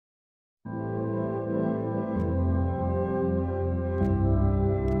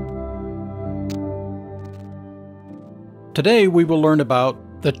Today we will learn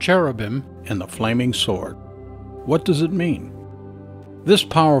about the cherubim and the flaming sword. What does it mean? This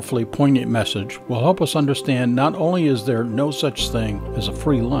powerfully poignant message will help us understand not only is there no such thing as a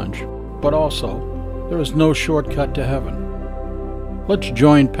free lunch, but also there is no shortcut to heaven. Let's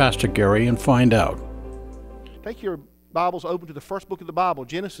join Pastor Gary and find out. Take your Bibles open to the first book of the Bible,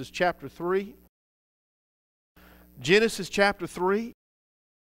 Genesis chapter 3. Genesis chapter 3.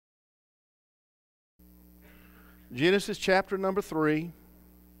 Genesis chapter number 3.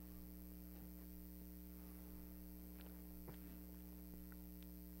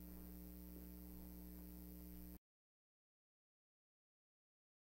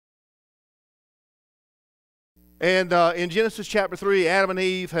 And in Genesis chapter 3, Adam and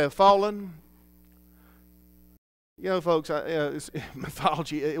Eve have fallen. You know, folks, it's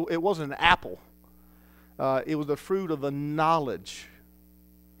mythology, it wasn't an apple. It was the fruit of the knowledge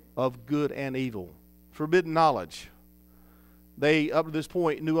of good and evil. Forbidden knowledge. They, up to this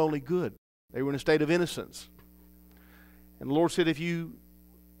point, knew only good. They were in a state of innocence. And the Lord said, if you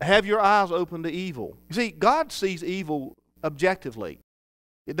have your eyes open to evil. You see, God sees evil objectively.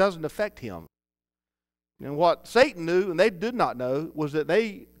 It doesn't affect Him. And what Satan knew, and they did not know, was that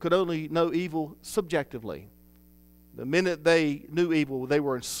they could only know evil subjectively. The minute they knew evil, they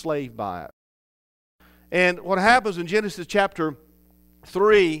were enslaved by it. And what happens in Genesis chapter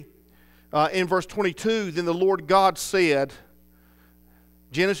 3, in verse 22, then the Lord God said,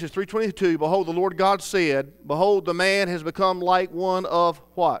 Genesis 3:22, behold, the Lord God said, behold, the man has become like one of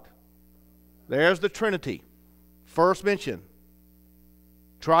what? There's the Trinity. First mention.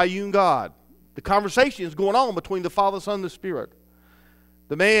 Triune God. The conversation is going on between the Father, Son, and the Spirit.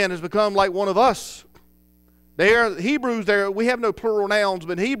 The man has become like one of us. Hebrews, we have no plural nouns,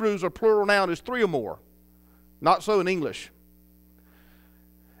 but in Hebrews, a plural noun is three or more. Not so in English.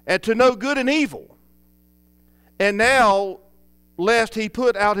 And to know good and evil. And now, lest he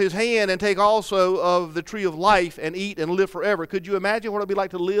put out his hand and take also of the tree of life and eat and live forever. Could you imagine what it would be like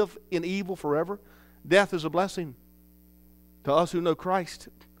to live in evil forever? Death is a blessing to us who know Christ.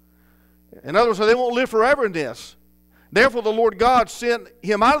 In other words, they won't live forever in this. Therefore the Lord God sent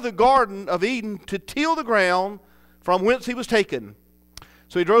him out of the Garden of Eden to till the ground from whence he was taken.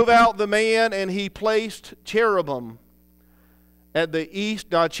 So he drove out the man and he placed cherubim at the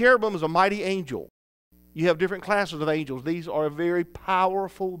east. Now, cherubim is a mighty angel. You have different classes of angels. These are very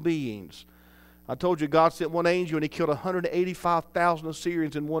powerful beings. I told you God sent one angel and he killed 185,000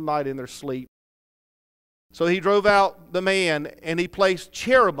 Assyrians in one night in their sleep. So he drove out the man and he placed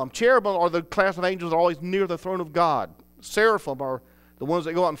cherubim. Cherubim are the class of angels that are always near the throne of God. Seraphim are the ones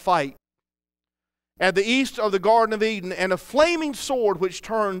that go out and fight. At the east of the Garden of Eden, and a flaming sword which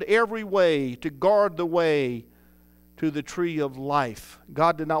turned every way to guard the way to the tree of life.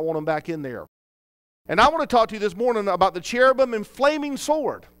 God did not want them back in there. And I want to talk to you this morning about the cherubim and flaming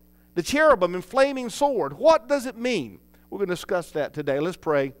sword. The cherubim and flaming sword. What does it mean? We're going to discuss that today. Let's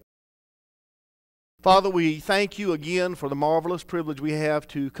pray. Father, we thank you again for the marvelous privilege we have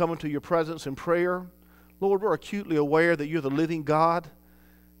to come into your presence in prayer. Lord, we're acutely aware that you're the living God.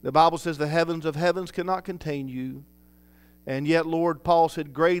 The Bible says the heavens of heavens cannot contain you. And yet, Lord, Paul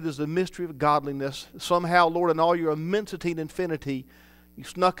said, great is the mystery of godliness. Somehow, Lord, in all your immensity and infinity, you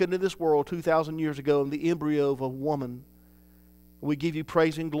snuck into this world 2,000 years ago in the embryo of a woman. We give you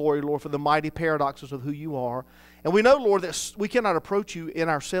praise and glory, Lord, for the mighty paradoxes of who you are. And we know, Lord, that we cannot approach you in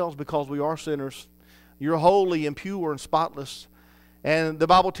ourselves because we are sinners. You're holy and pure and spotless. And the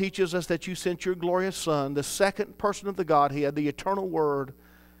Bible teaches us that you sent your glorious Son, the second person of the Godhead, the eternal Word,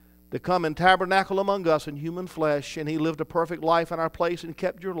 to come and tabernacle among us in human flesh. And he lived a perfect life in our place and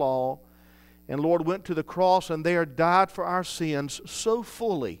kept your law. And Lord went to the cross and there died for our sins so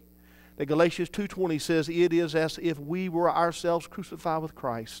fully that Galatians 2:20 says it is as if we were ourselves crucified with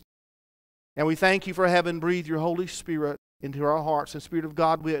Christ. And we thank you for having breathed your Holy Spirit into our hearts. And Spirit of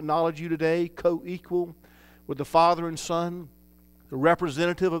God, we acknowledge you today, co-equal with the Father and Son, the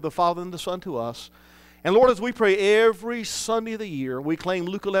representative of the Father and the Son to us. And Lord, as we pray every Sunday of the year, we claim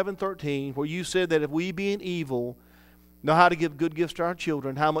Luke 11:13, where you said that if we being evil know how to give good gifts to our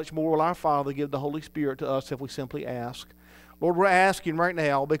children, how much more will our Father give the Holy Spirit to us if we simply ask? Lord, we're asking right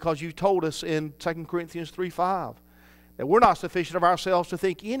now because you told us in 2 Corinthians 3:5 that we're not sufficient of ourselves to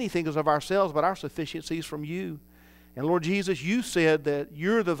think anything is of ourselves, but our sufficiency is from you. And Lord Jesus, you said that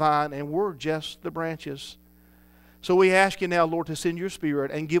you're the vine and we're just the branches. So we ask you now, Lord, to send your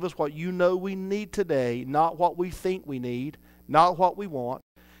Spirit and give us what you know we need today, not what we think we need, not what we want.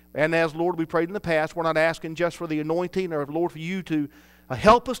 And as, Lord, we prayed in the past, we're not asking just for the anointing or, Lord, for you to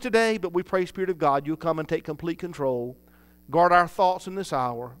help us today, but we pray, Spirit of God, you'll come and take complete control. Guard our thoughts in this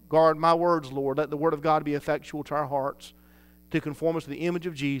hour. Guard my words, Lord. Let the Word of God be effectual to our hearts. to conform us to the image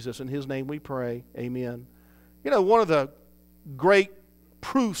of Jesus. In His name we pray. Amen. You know, one of the great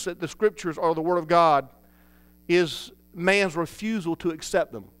proofs that the Scriptures are the Word of God is man's refusal to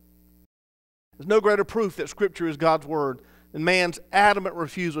accept them. There's no greater proof that Scripture is God's Word than man's adamant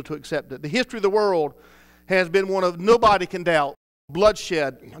refusal to accept it. The history of the world has been one of nobody can doubt,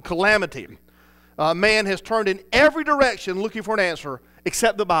 bloodshed, calamity. Man has turned in every direction looking for an answer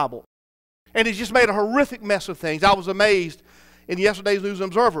except the Bible. And he's just made a horrific mess of things. I was amazed in yesterday's News and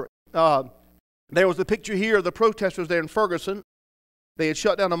Observer. There was a picture here of the protesters there in Ferguson. They had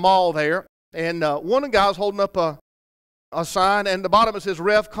shut down a mall there. And one of the guys holding up a sign, and the bottom it says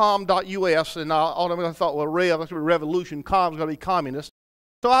revcom.us. And I thought, well, Rev, that's going to be revolution. Com's going to be communist.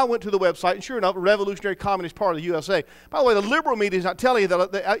 So I went to the website, and sure enough, a revolutionary communist part of the USA. By the way, the liberal media is not telling you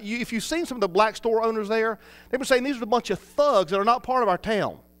that. If you've seen some of the black store owners there, they've been saying these are a bunch of thugs that are not part of our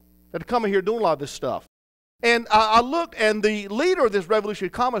town, that are coming here doing a lot of this stuff. And I looked, and the leader of this Revolutionary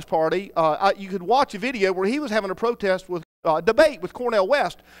Communist Party, you could watch a video where he was having a protest with debate with Cornel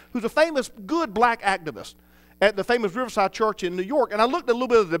West, who's a famous, good black activist at the famous Riverside Church in New York. And I looked at a little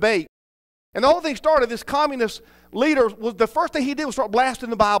bit of the debate. And the whole thing started, this communist leader, the first thing he did was start blasting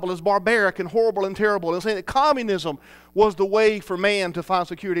the Bible as barbaric and horrible and terrible, and saying that communism was the way for man to find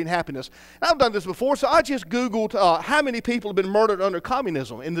security and happiness. And I've done this before, so I just Googled how many people have been murdered under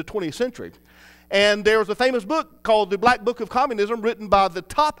communism in the 20th century. And there was a famous book called The Black Book of Communism, written by the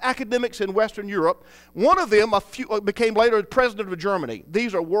top academics in Western Europe. One of them became later president of Germany.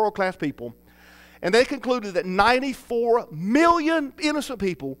 These are world-class people. And they concluded that 94 million innocent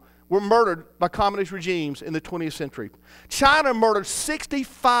people were murdered by communist regimes in the 20th century. China murdered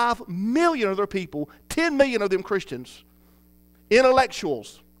 65 million of their people, 10 million of them Christians.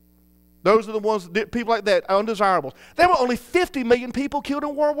 Intellectuals. Those are the ones, people like that, undesirables. There were only 50 million people killed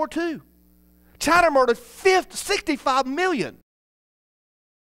in World War II. China murdered 65 million.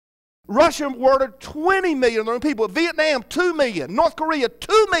 Russia murdered 20 million of their own people. Vietnam, 2 million. North Korea,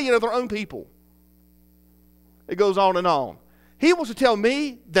 2 million of their own people. It goes on and on. He wants to tell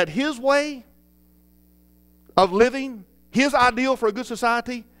me that his way of living, his ideal for a good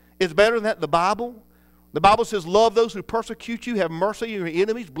society, is better than that the Bible. The Bible says, love those who persecute you, have mercy on your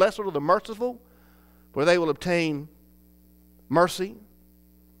enemies, blessed are the merciful, for they will obtain mercy.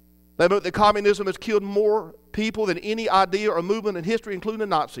 They admit that communism has killed more people than any idea or movement in history, including the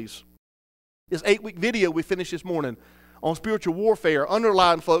Nazis. This 8-week video we finished this morning on spiritual warfare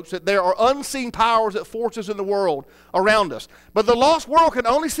underlined, folks, that there are unseen powers and forces in the world around us. But the lost world can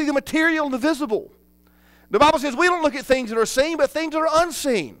only see the material and the visible. The Bible says we don't look at things that are seen, but things that are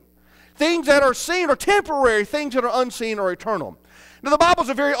unseen. Things that are seen are temporary. Things that are unseen are eternal. Now, the Bible's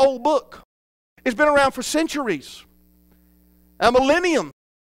a very old book. It's been around for centuries, a millennium.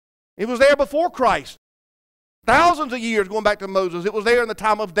 It was there before Christ. Thousands of years going back to Moses. It was there in the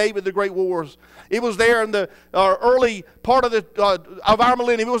time of David, the great wars. It was there in the early part of our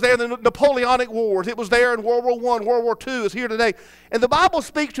millennium. It was there in the Napoleonic Wars. It was there in World War I, World War II. It's here today. And the Bible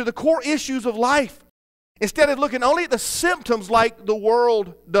speaks to the core issues of life instead of looking only at the symptoms like the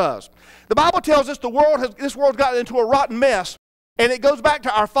world does. The Bible tells us this world's gotten into a rotten mess, and it goes back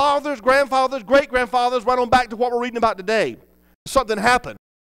to our fathers, grandfathers, great-grandfathers, right on back to what we're reading about today. Something happened.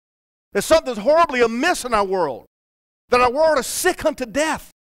 There's something horribly amiss in our world, that our world is sick unto death.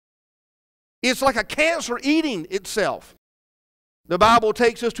 It's like a cancer eating itself. The Bible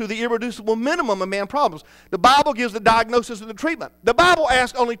takes us to the irreducible minimum of man's problems. The Bible gives the diagnosis and the treatment. The Bible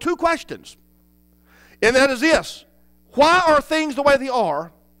asks only 2 questions, and that is this: why are things the way they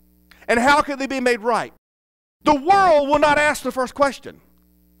are, and how can they be made right? The world will not ask the first question.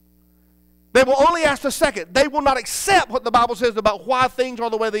 They will only ask the second. They will not accept what the Bible says about why things are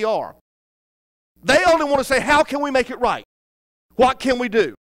the way they are. They only want to say, how can we make it right? What can we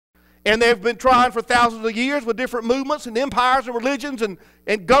do? And they've been trying for thousands of years with different movements and empires and religions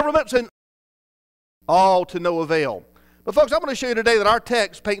and governments, and all to no avail. But folks, I'm going to show you today that our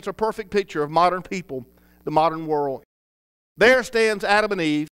text paints a perfect picture of modern people, the modern world. There stands Adam and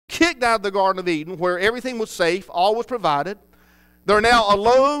Eve, kicked out of the Garden of Eden, where everything was safe, all was provided. They're now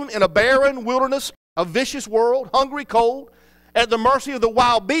alone in a barren wilderness, a vicious world, hungry, cold, at the mercy of the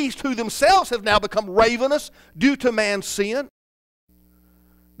wild beasts, who themselves have now become ravenous due to man's sin.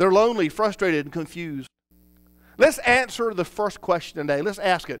 They're lonely, frustrated, and confused. Let's answer the first question today. Let's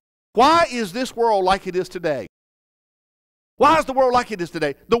ask it. Why is this world like it is today? Why is the world like it is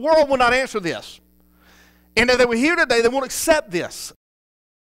today? The world will not answer this. And if they were here today, they won't accept this,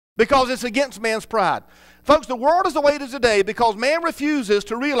 because it's against man's pride. Folks, the world is the way it is today because man refuses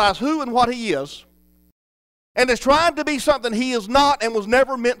to realize who and what he is, and is trying to be something he is not and was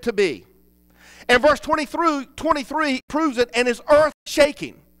never meant to be. And verse 23 proves it, and is earth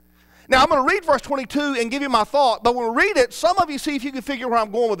shaking. Now, I'm going to read verse 22 and give you my thought, but when we read it, some of you see if you can figure where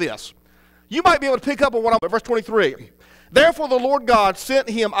I'm going with this. You might be able to pick up on what I'm at. Verse 23. Therefore the Lord God sent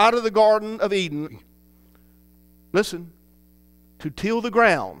him out of the Garden of Eden, listen, to till the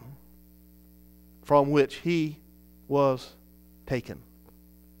ground from which he was taken.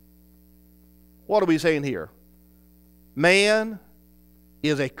 What are we saying here? Man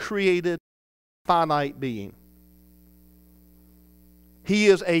is a created, finite being. He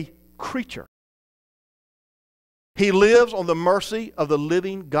is a creature. He lives on the mercy of the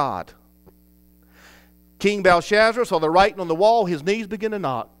living God. King Belshazzar saw the writing on the wall. His knees began to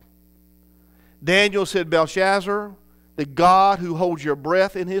knock. Daniel said, Belshazzar, the God who holds your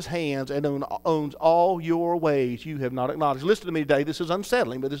breath in his hands and owns all your ways, you have not acknowledged. Listen to me today. This is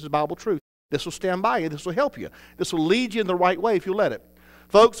unsettling, but this is Bible truth. This will stand by you. This will help you. This will lead you in the right way if you let it.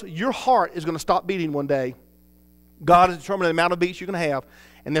 Folks, your heart is going to stop beating one day. God has determined the amount of beats you're going to have.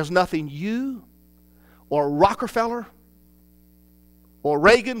 And there's nothing you or Rockefeller or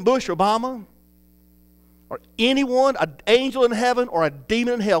Reagan, Bush, Obama, or anyone, an angel in heaven or a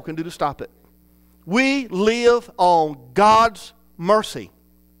demon in hell can do to stop it. We live on God's mercy.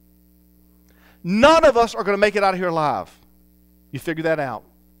 None of us are going to make it out of here alive. You figure that out.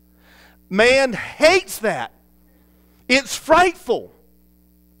 Man hates that. It's frightful.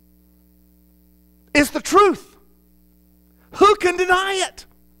 It's the truth. Who can deny it?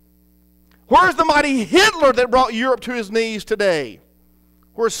 Where's the mighty Hitler that brought Europe to his knees today?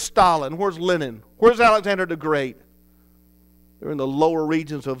 Where's Stalin? Where's Lenin? Where's Alexander the Great? They're in the lower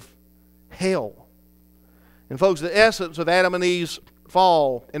regions of hell. And folks, the essence of Adam and Eve's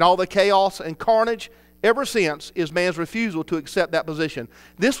fall and all the chaos and carnage ever since is man's refusal to accept that position.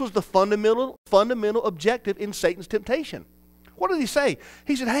 This was the fundamental objective in Satan's temptation. What did he say?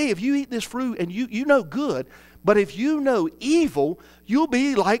 He said, hey, if you eat this fruit and you know good, but if you know evil, you'll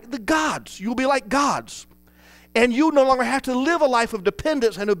be like the gods. You'll be like gods. And you no longer have to live a life of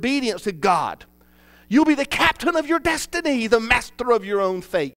dependence and obedience to God. You'll be the captain of your destiny, the master of your own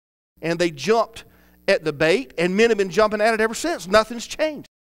fate. And they jumped at the bait, and men have been jumping at it ever since. Nothing's changed.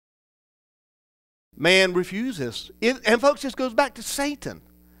 Man refuses. And folks, this goes back to Satan.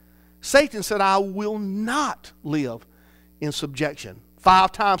 Satan said, I will not live in subjection.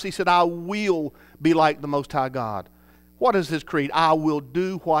 5 times he said, I will be like the Most High God. What is his creed? I will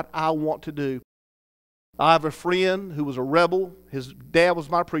do what I want to do. I have a friend who was a rebel. His dad was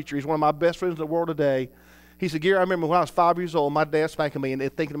my preacher. He's one of my best friends in the world today. He said, Gary, I remember when I was 5 years old, my dad spanking me and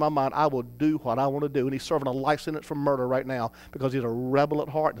thinking in my mind, I will do what I want to do. And he's serving a life sentence for murder right now because he's a rebel at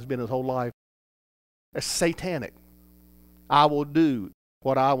heart and has been his whole life. That's satanic. I will do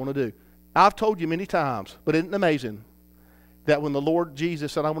what I want to do. I've told you many times, but isn't it amazing that when the Lord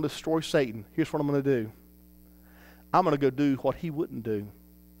Jesus said, I want to destroy Satan, here's what I'm going to do. I'm going to go do what he wouldn't do.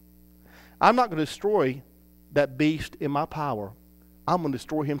 I'm not going to destroy that beast in my power. I'm going to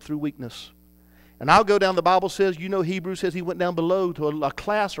destroy him through weakness. And I'll go down, the Bible says, you know, Hebrews says he went down below to a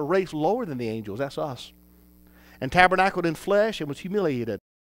class or race lower than the angels. That's us. And tabernacled in flesh and was humiliated.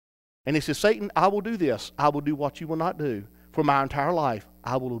 And he says, Satan, I will do this. I will do what you will not do. For my entire life,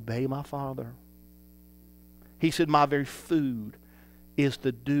 I will obey my Father. He said, my very food is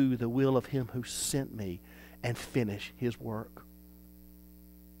to do the will of him who sent me and finish his work.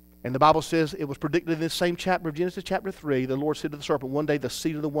 And the Bible says, it was predicted in this same chapter of Genesis chapter 3, the Lord said to the serpent, one day the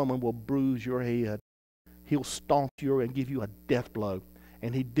seed of the woman will bruise your head. He'll stomp you and give you a death blow.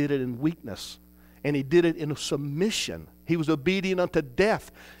 And he did it in weakness. And he did it in submission. He was obedient unto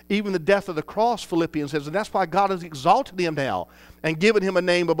death, even the death of the cross, Philippians says. And that's why God has exalted him now and given him a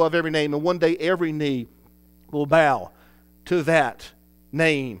name above every name. And one day every knee will bow to that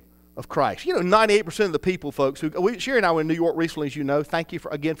name of Christ. You know, 98% of the people, folks, Sherry and I were in New York recently, as you know. Thank you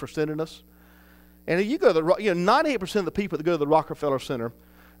again for sending us. And you go to the, 98% of the people that go to the Rockefeller Center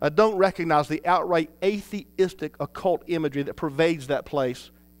don't recognize the outright atheistic occult imagery that pervades that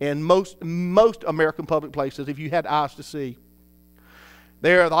place and most American public places, if you had eyes to see.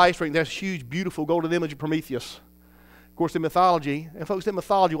 There at the ice rink, there's a huge, beautiful golden image of Prometheus. Of course, in mythology, and folks, in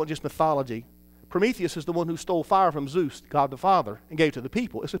mythology wasn't just mythology. Prometheus is the one who stole fire from Zeus, God the Father, and gave it to the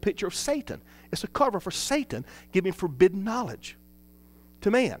people. It's a picture of Satan. It's a cover for Satan giving forbidden knowledge to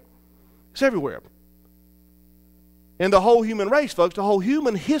man. It's everywhere. And the whole human race, folks, the whole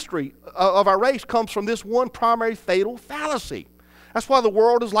human history of our race comes from this one primary fatal fallacy. That's why the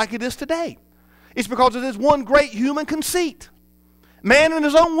world is like it is today. It's because of this one great human conceit. Man in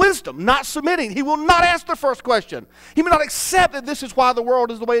his own wisdom, not submitting. He will not ask the first question. He will not accept that this is why the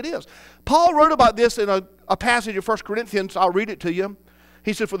world is the way it is. Paul wrote about this in a passage of 1 Corinthians. I'll read it to you.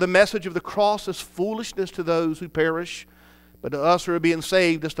 He said, for the message of the cross is foolishness to those who perish, but to us who are being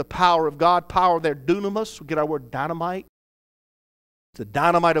saved, it's the power of God. Power there, dunamis. We get our word dynamite. It's the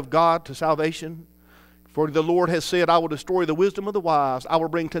dynamite of God to salvation. For the Lord has said, I will destroy the wisdom of the wise. I will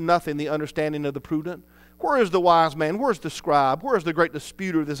bring to nothing the understanding of the prudent. Where is the wise man? Where is the scribe? Where is the great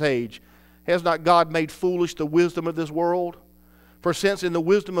disputer of this age? Has not God made foolish the wisdom of this world? For since in the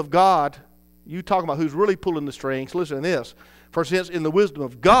wisdom of God, you talking about who's really pulling the strings, listen to this. For since in the wisdom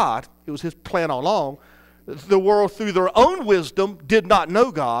of God, it was His plan all along, the world through their own wisdom did not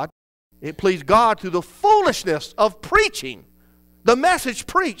know God. It pleased God through the foolishness of preaching, the message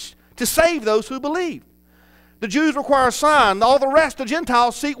preached, to save those who believe. The Jews require a sign. All the rest, the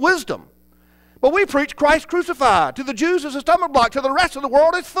Gentiles, seek wisdom. But we preach Christ crucified. To the Jews it's a stumbling block. To the rest of the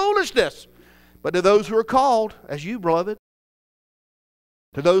world it's foolishness. But to those who are called, as you, beloved,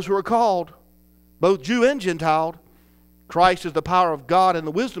 to those who are called, both Jew and Gentile, Christ is the power of God and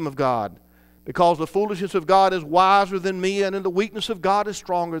the wisdom of God. Because the foolishness of God is wiser than men, and the weakness of God is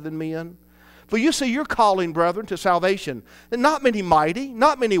stronger than men. For you see your calling, brethren, to salvation. And not many mighty,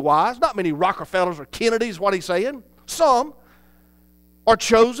 not many wise, not many Rockefellers or Kennedys, what he's saying. Some are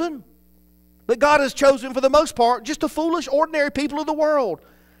chosen. But God has chosen, for the most part, just the foolish, ordinary people of the world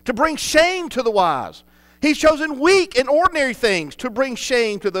to bring shame to the wise. He's chosen weak and ordinary things to bring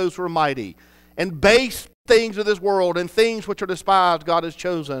shame to those who are mighty. And base things of this world and things which are despised God has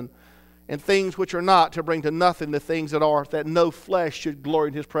chosen, and things which are not, to bring to nothing the things that are, that no flesh should glory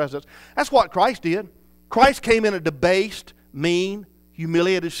in His presence. That's what Christ did. Christ came in a debased, mean,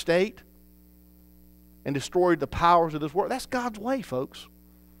 humiliated state and destroyed the powers of this world. That's God's way, folks.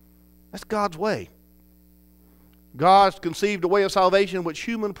 That's God's way. God's conceived a way of salvation which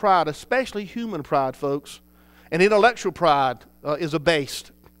human pride, especially human pride, folks, and intellectual pride is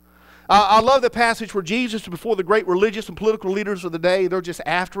abased. I love the passage where Jesus, before the great religious and political leaders of the day, they're just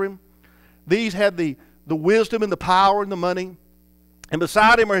after Him. These had the wisdom and the power and the money. And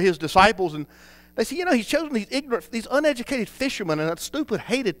beside Him are His disciples. And they say, you know, He's chosen these ignorant, these uneducated fishermen and that stupid,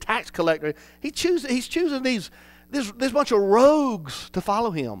 hated tax collector. He's choosing this bunch of rogues to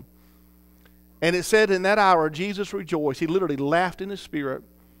follow Him. And it said in that hour, Jesus rejoiced. He literally laughed in His spirit.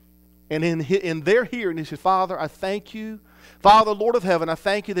 And in their hearing, He said, Father, I thank You. Father, Lord of heaven, I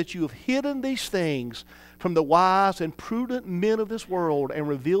thank You that You have hidden these things from the wise and prudent men of this world and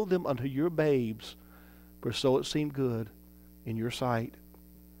revealed them unto Your babes, for so it seemed good in Your sight.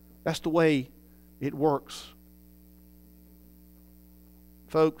 That's the way it works.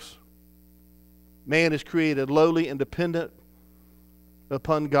 Folks, man is created lowly and dependent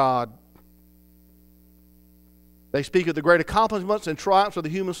upon God. They speak of the great accomplishments and triumphs of the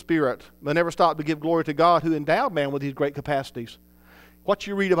human spirit. They never stop to give glory to God who endowed man with these great capacities. What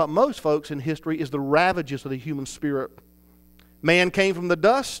you read about most folks in history is the ravages of the human spirit. Man came from the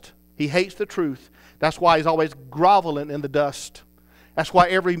dust. He hates the truth. That's why he's always groveling in the dust. That's why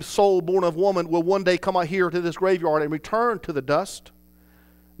every soul born of woman will one day come out here to this graveyard and return to the dust.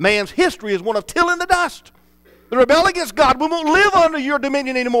 Man's history is one of tilling the dust. The rebel against God. We won't live under Your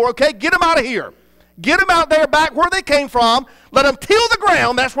dominion anymore, okay? Get them out of here. Get them out there back where they came from. Let them till the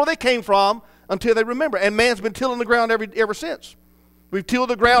ground. That's where they came from until they remember. And man's been tilling the ground ever since. We've tilled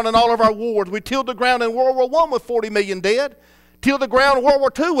the ground in all of our wars. We tilled the ground in World War I with 40 million dead. Tilled the ground in World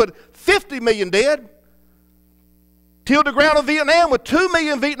War II with 50 million dead. Tilled the ground in Vietnam with 2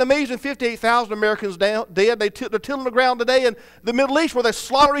 million Vietnamese and 58,000 Americans dead. They're tilling the ground today in the Middle East where they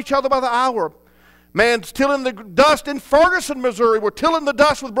slaughter each other by the hour. Man's tilling the dust in Ferguson, Missouri. We're tilling the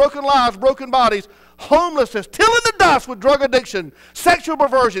dust with broken lives, broken bodies, homelessness, tilling the dust with drug addiction, sexual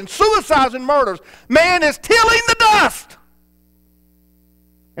perversion, suicides, and murders. Man is tilling the dust.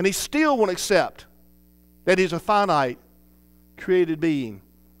 And he still won't accept that he's a finite, created being.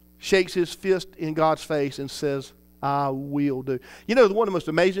 Shakes his fist in God's face and says, I will do. You know, one of the most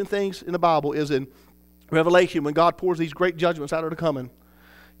amazing things in the Bible is in Revelation when God pours these great judgments out of the coming.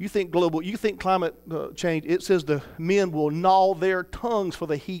 You think climate change, it says the men will gnaw their tongues for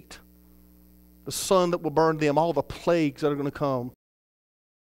the heat, the sun that will burn them, all the plagues that are going to come.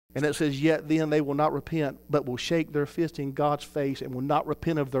 And it says, yet then they will not repent, but will shake their fist in God's face and will not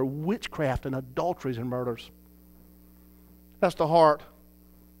repent of their witchcraft and adulteries and murders. That's the heart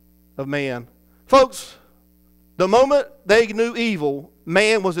of man. Folks, the moment they knew evil,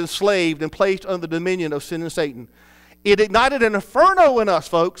 man was enslaved and placed under the dominion of sin and Satan. It ignited an inferno in us,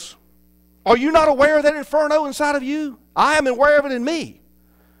 folks. Are you not aware of that inferno inside of you? I am aware of it in me.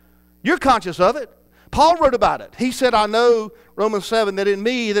 You're conscious of it. Paul wrote about it. He said, I know, Romans 7, that in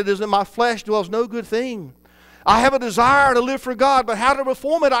me, that is in my flesh, dwells no good thing. I have a desire to live for God, but how to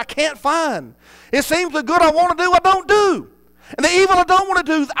perform it I can't find. It seems the good I want to do, I don't do. And the evil I don't want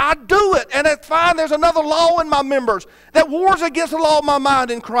to do, I do it. And it's fine, there's another law in my members that wars against the law of my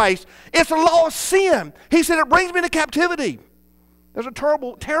mind in Christ. It's the law of sin. He said it brings me into captivity. There's a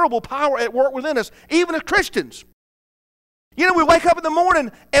terrible, terrible power at work within us, even as Christians. You know, we wake up in the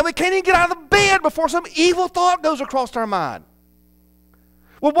morning and we can't even get out of the bed before some evil thought goes across our mind.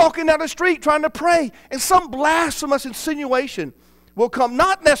 We're walking down the street trying to pray, and some blasphemous insinuation will come.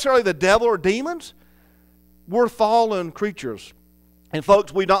 Not necessarily the devil or demons. We're fallen creatures. And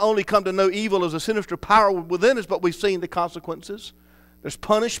folks, we not only come to know evil as a sinister power within us, but we've seen the consequences. There's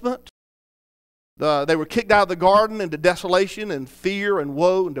punishment. They were kicked out of the garden into desolation and fear and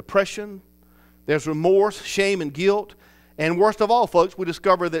woe and depression. There's remorse, shame, and guilt. And worst of all, folks, we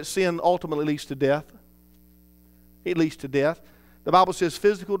discover that sin ultimately leads to death. It leads to death. The Bible says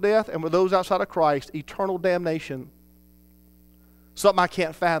physical death, and with those outside of Christ, eternal damnation. Something I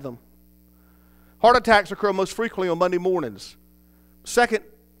can't fathom. Heart attacks occur most frequently on Monday mornings. Second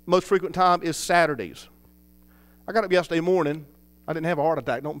most frequent time is Saturdays. I got up yesterday morning. I didn't have a heart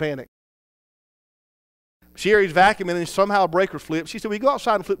attack. Don't panic. Sherry's vacuuming, and somehow a breaker flipped. She said, "Will you go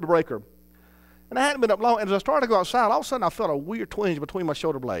outside and flip the breaker?" And I hadn't been up long. And as I started to go outside, all of a sudden I felt a weird twinge between my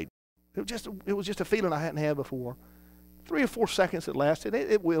shoulder blades. It was just a feeling I hadn't had before. 3 or 4 seconds it lasted.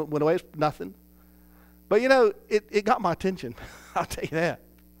 It went away. It's nothing. But, you know, it got my attention. I'll tell you that.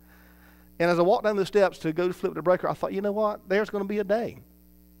 And as I walked down the steps to go to flip the breaker, I thought, you know what? There's going to be a day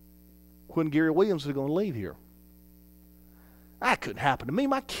when Gary Williams is going to leave here. That couldn't happen to me.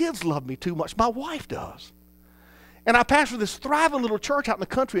 My kids love me too much. My wife does. And I pastor this thriving little church out in the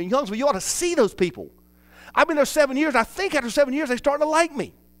country in Youngsville. You ought to see those people. I've been there 7 years. I think after 7 years, they're starting to like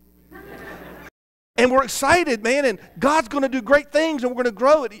me. And we're excited, man, and God's going to do great things, and we're going to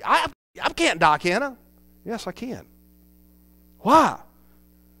grow it. I can't die, can I? Yes, I can. Why?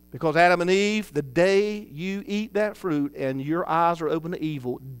 Because Adam and Eve, the day you eat that fruit and your eyes are open to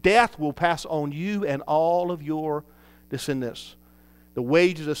evil, death will pass on you and all of your descendants. The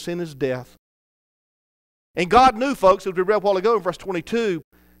wages of sin is death. And God knew, folks, as we read a while ago in verse 22,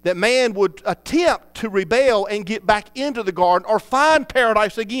 that man would attempt to rebel and get back into the garden or find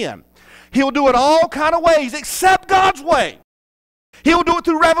paradise again. He'll do it all kind of ways except God's way. He'll do it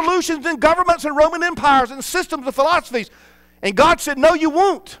through revolutions and governments and Roman empires and systems of philosophies. And God said, no, you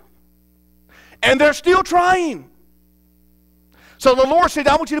won't. And they're still trying. So the Lord said,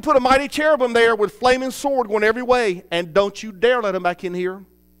 I want you to put a mighty cherubim there with flaming sword going every way, and don't you dare let them back in here.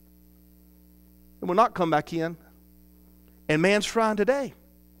 It will not come back in. And man's trying today.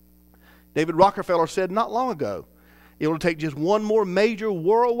 David Rockefeller said not long ago, it will take just one more major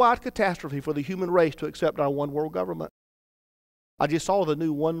worldwide catastrophe for the human race to accept our one world government. I just saw the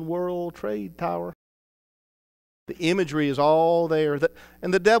new one world trade tower. The imagery is all there.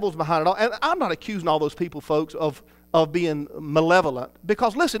 And the devil's behind it all. And I'm not accusing all those people, folks, of being malevolent.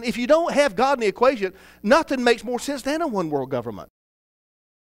 Because, listen, if you don't have God in the equation, nothing makes more sense than a one world government.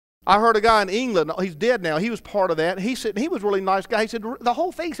 I heard a guy in England, he's dead now, he was part of that. He said, he was a really nice guy. He said, the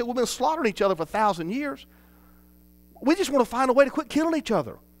whole thing, he said, we've been slaughtering each other for 1,000 years. We just want to find a way to quit killing each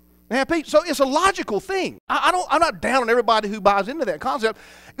other. So it's a logical thing. I'm not down on everybody who buys into that concept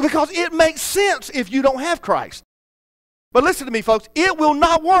because it makes sense if you don't have Christ. But listen to me, folks, it will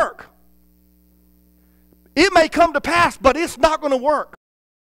not work. It may come to pass, but it's not going to work.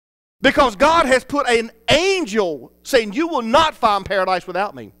 Because God has put an angel saying, you will not find paradise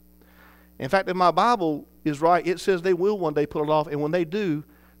without me. In fact, if my Bible is right, it says they will one day pull it off. And when they do,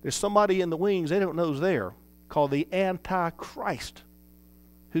 there's somebody in the wings they don't know is there called the Antichrist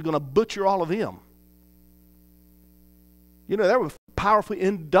who's going to butcher all of them. You know, there were powerful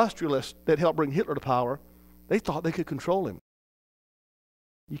industrialists that helped bring Hitler to power. They thought they could control him.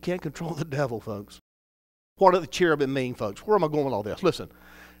 You can't control the devil, folks. What do the cherubim mean, folks? Where am I going with all this? Listen,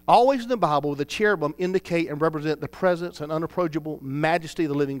 always in the Bible, the cherubim indicate and represent the presence and unapproachable majesty of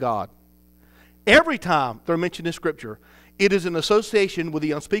the living God. Every time they're mentioned in Scripture, it is in association with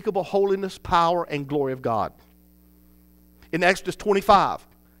the unspeakable holiness, power, and glory of God. In Exodus 25,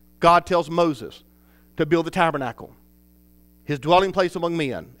 God tells Moses to build the tabernacle, his dwelling place among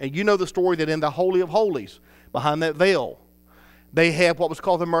men. And you know the story that in the Holy of Holies, behind that veil, they had what was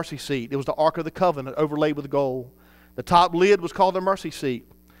called the mercy seat. It was the Ark of the Covenant overlaid with gold. The top lid was called the mercy seat.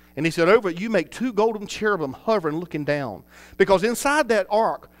 And he said, over it you make 2 golden cherubim hovering, looking down. Because inside that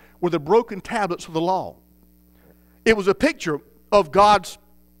ark were the broken tablets of the law. It was a picture of God's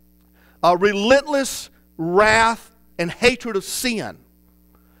relentless wrath and hatred of sin.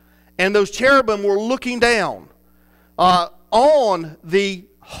 And those cherubim were looking down on the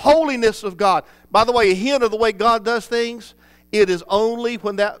holiness of God. By the way, a hint of the way God does things It is only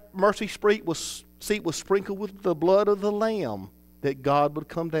when that mercy seat was sprinkled with the blood of the Lamb that God would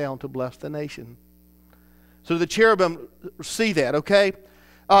come down to bless the nation. So the cherubim see that, okay?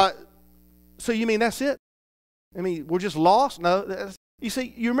 So you mean that's it? I mean, we're just lost? No. You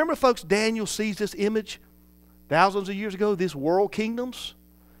see, you remember, folks, Daniel sees this image thousands of years ago, these world kingdoms.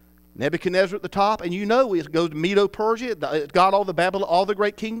 Nebuchadnezzar at the top, and you know it goes to Medo-Persia. It got all the Babylon, all the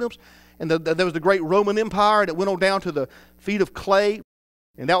great kingdoms. And there was the great Roman Empire that went on down to the feet of clay.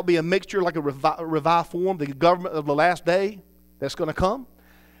 And that would be a mixture, like a revived form, the government of the last day that's going to come.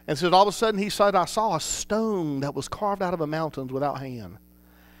 And so all of a sudden he said, I saw a stone that was carved out of the mountains without hand.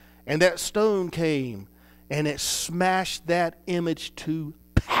 And that stone came and it smashed that image to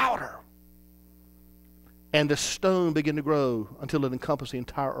powder. And the stone began to grow until it encompassed the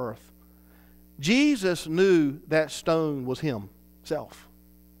entire earth. Jesus knew that stone was himself.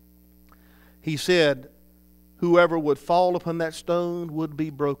 He said, whoever would fall upon that stone would be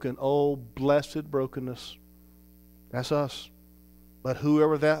broken. Oh, blessed brokenness. That's us. But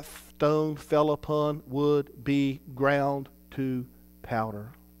whoever that stone fell upon would be ground to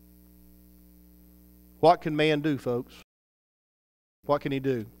powder. What can man do, folks? What can he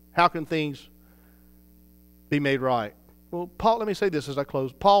do? How can things be made right? Well, Paul, let me say this as I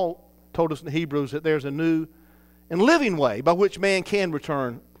close. Paul told us in Hebrews that there's a new and living way by which man can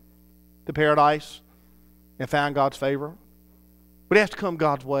return to paradise and find God's favor. But he has to come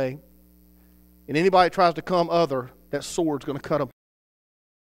God's way. And anybody that tries to come other, that sword's going to cut him.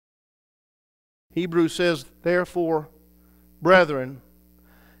 Hebrews says, therefore, brethren,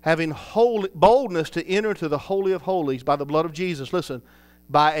 having boldness to enter into the Holy of Holies by the blood of Jesus, listen,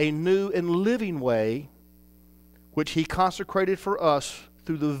 by a new and living way, which he consecrated for us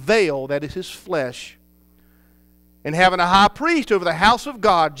through the veil that is his flesh, and having a high priest over the house of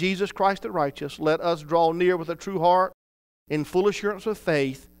God, Jesus Christ the righteous, let us draw near with a true heart in full assurance of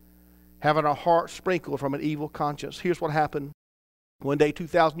faith, having our hearts sprinkled from an evil conscience. Here's what happened. One day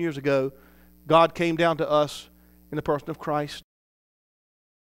 2,000 years ago, God came down to us in the person of Christ.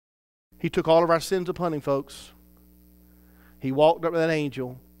 He took all of our sins upon him, folks. He walked up with an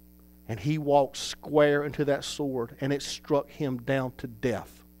angel, and he walked square into that sword, and it struck him down to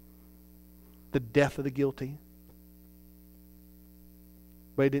death. The death of the guilty.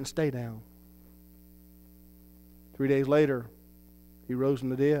 But he didn't stay down. 3 days later, he rose from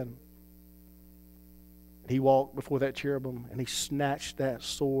the dead. He walked before that cherubim, and he snatched that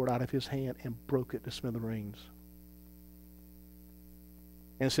sword out of his hand and broke it to smithereens.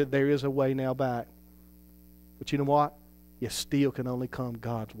 And said, there is a way now back. But you know what? You still can only come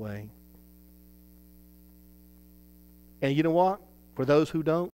God's way. And you know what? For those who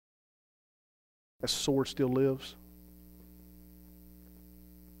don't, that sword still lives.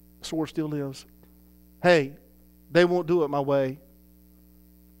 The sword still lives. Hey, they won't do it my way.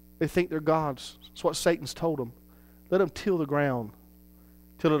 They think they're gods. That's what Satan's told them. Let them till the ground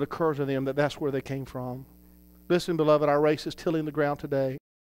till it occurs to them that that's where they came from. Listen, beloved, our race is tilling the ground today.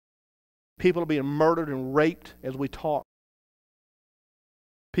 People are being murdered and raped as we talk.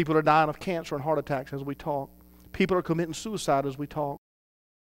 People are dying of cancer and heart attacks as we talk. People are committing suicide as we talk.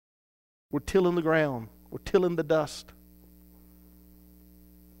 We're tilling the ground. We're tilling the dust.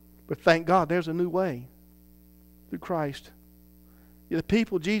 But thank God there's a new way through Christ. The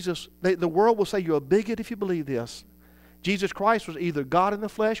people, Jesus, the world will say you're a bigot if you believe this. Jesus Christ was either God in the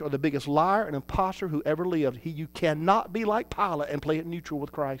flesh or the biggest liar and imposter who ever lived. You cannot be like Pilate and play it neutral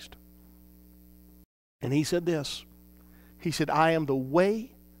with Christ. And he said this. He said, I am the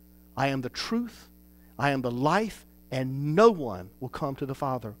way, I am the truth, I am the life, and no one will come to the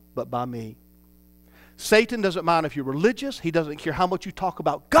Father but by me. Satan doesn't mind if you're religious. He doesn't care how much you talk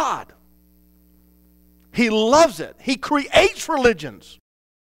about God. He loves it. He creates religions.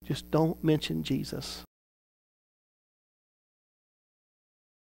 Just don't mention Jesus.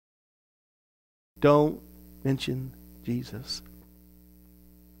 Don't mention Jesus.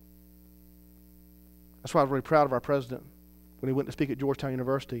 That's why I was really proud of our president when he went to speak at Georgetown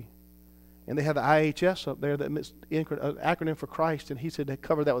University. And they had the IHS up there, that acronym for Christ, and he said they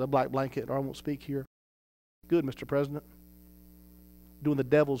covered that with a black blanket, or I won't speak here. Good, Mr. President. Doing the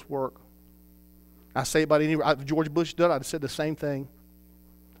devil's work. I say about if George Bush did, I'd said the same thing.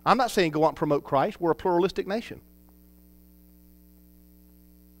 I'm not saying go out and promote Christ. We're a pluralistic nation.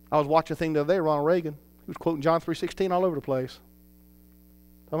 I was watching a thing the other day, Ronald Reagan. He was quoting John 3:16 all over the place.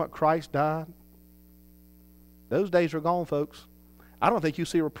 Talking about Christ died. Those days are gone, folks. I don't think you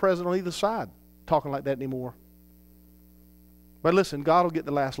see a president on either side talking like that anymore. But listen, God will get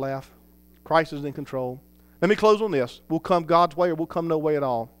the last laugh. Christ is in control. Let me close on this. We'll come God's way or we'll come no way at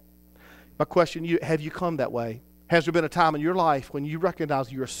all. My question to you, have you come that way? Has there been a time in your life when you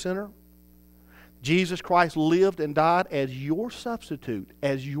recognize you're a sinner? Jesus Christ lived and died as your substitute,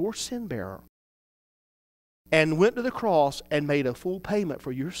 as your sin bearer, and went to the cross and made a full payment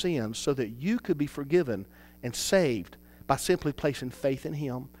for your sins so that you could be forgiven and saved by simply placing faith in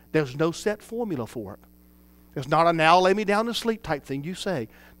Him. There's no set formula for it. There's not a now lay me down to sleep type thing you say.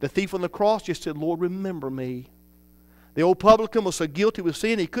 The thief on the cross just said, Lord, remember me. The old publican was so guilty with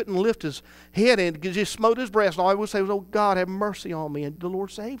sin he couldn't lift his head and just smote his breast. And all he would say was, oh God, have mercy on me. And the Lord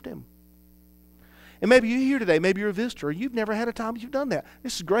saved him. And maybe you're here today, maybe you're a visitor, and you've never had a time you've done that.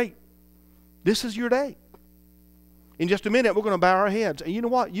 This is great. This is your day. In just a minute, we're going to bow our heads. And you know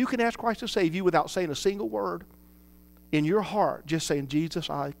what? You can ask Christ to save you without saying a single word. In your heart, just saying, Jesus,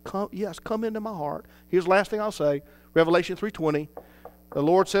 come into my heart. Here's the last thing I'll say. Revelation 3:20. The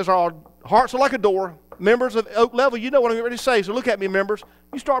Lord says our hearts are like a door. Members of Oak Level, you know what I'm getting ready to say. So look at me, members.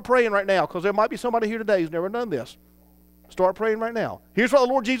 You start praying right now, because there might be somebody here today who's never done this. Start praying right now. Here's what the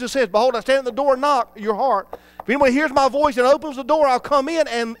Lord Jesus says. Behold, I stand at the door and knock your heart. If anyone hears my voice and opens the door, I'll come in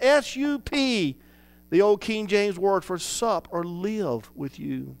and S-U-P, the old King James word for sup or live with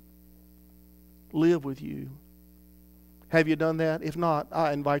you. Live with you. Have you done that? If not,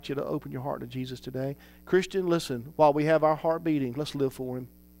 I invite you to open your heart to Jesus today. Christian, listen, while we have our heart beating, let's live for Him.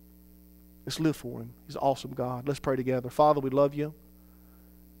 Let's live for Him. He's an awesome God. Let's pray together. Father, we love you.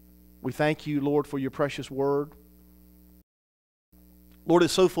 We thank you, Lord, for your precious word. Lord,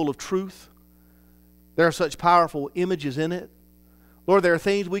 it's so full of truth. There are such powerful images in it. Lord, there are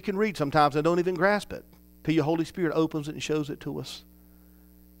things we can read sometimes and don't even grasp it till your Holy Spirit opens it and shows it to us.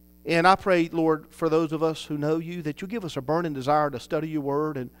 And I pray, Lord, for those of us who know you, that you give us a burning desire to study your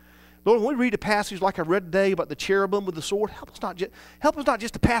word. And Lord, when we read a passage like I read today about the cherubim with the sword, help us not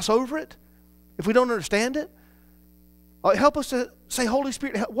just to pass over it if we don't understand it. Help us to say, Holy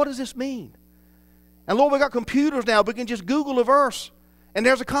Spirit, what does this mean? And Lord, we've got computers now. We can just Google a verse, and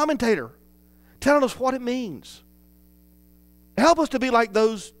there's a commentator telling us what it means. Help us to be like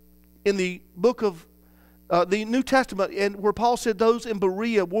those in the book of the New Testament, and where Paul said those in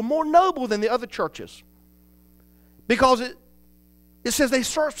Berea were more noble than the other churches. Because it says they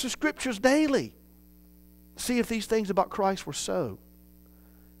searched the Scriptures daily to see if these things about Christ were so.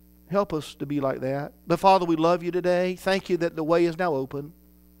 Help us to be like that. But Father, we love you today. Thank you that the way is now open.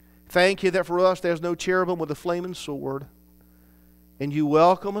 Thank you that for us there's no cherubim with a flaming sword. And you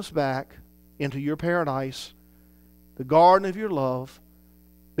welcome us back into your paradise, the garden of your love,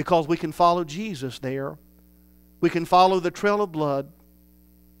 because we can follow Jesus there. We can follow the trail of blood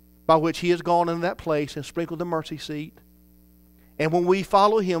by which He has gone into that place and sprinkled the mercy seat. And when we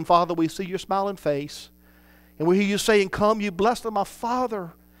follow Him, Father, we see your smiling face. And we hear you saying, come, you blessed of my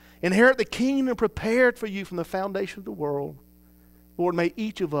Father, inherit the kingdom prepared for you from the foundation of the world. Lord, may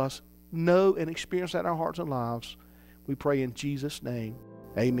each of us know and experience that in our hearts and lives. We pray in Jesus' name.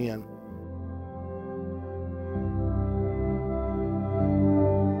 Amen.